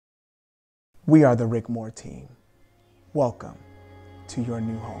We are the Rick Moore team. Welcome to your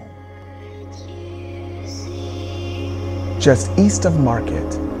new home. Just east of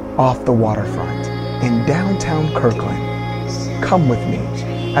Market, off the waterfront, in downtown Kirkland. Come with me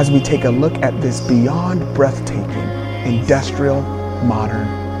as we take a look at this beyond breathtaking, industrial, modern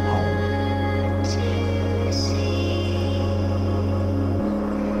home.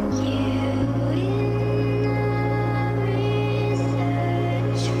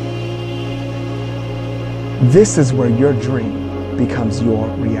 This is where your dream becomes your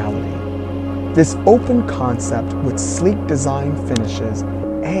reality. This open concept with sleek design finishes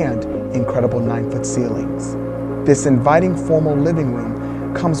and incredible 9-foot ceilings. This inviting formal living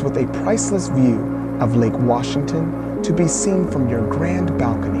room comes with a priceless view of Lake Washington to be seen from your grand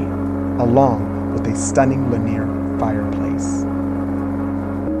balcony, along with a stunning linear fireplace.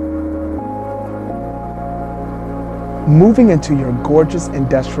 Moving into your gorgeous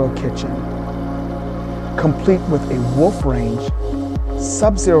industrial kitchen, complete with a Wolf Range,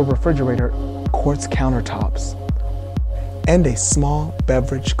 Sub-Zero refrigerator, quartz countertops, and a small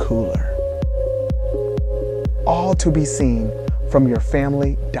beverage cooler. All to be seen from your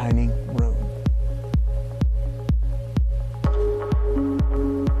family dining room.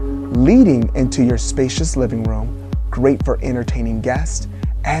 Leading into your spacious living room, great for entertaining guests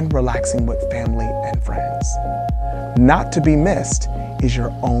and relaxing with family and friends. Not to be missed is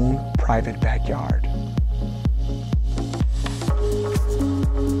your own private backyard.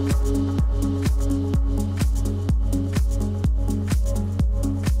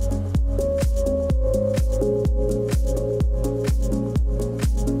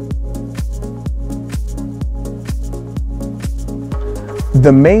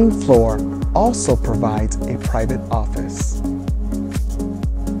 The main floor also provides a private office.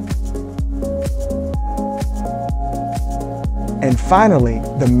 And finally,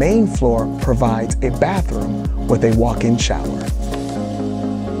 the main floor provides a bathroom with a walk-in shower.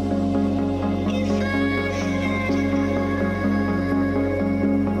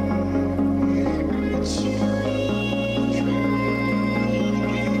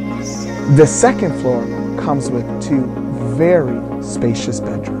 The second floor comes with two very spacious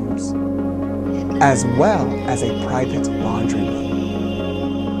bedrooms, as well as a private laundry room,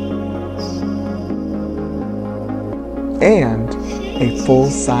 and a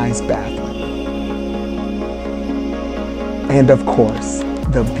full-size bathroom. And of course,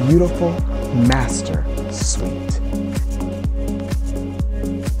 the beautiful master suite.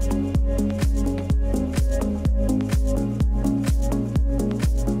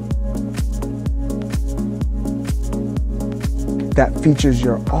 That features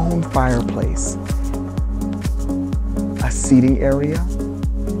your own fireplace, a seating area,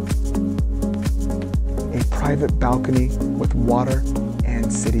 a private balcony with water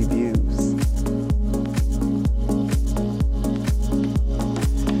and city views.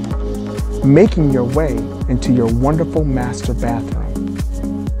 Making your way into your wonderful master bathroom.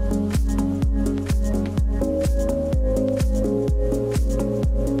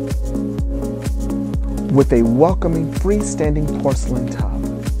 With a welcoming freestanding porcelain tub,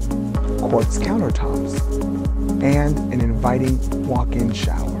 quartz countertops, and an inviting walk-in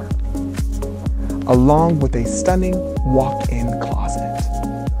shower, along with a stunning walk-in closet.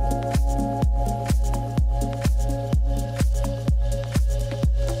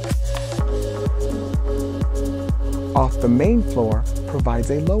 Off the main floor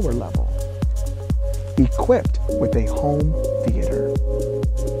provides a lower level, equipped with a home theater,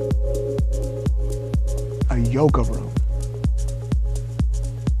 a yoga room,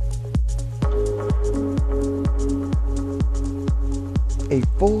 a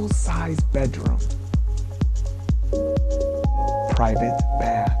full-size bedroom, private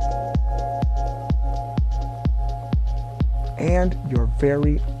bath, and your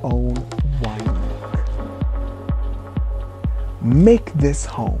very own wine nook. Make this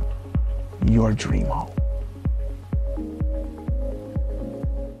home your dream home.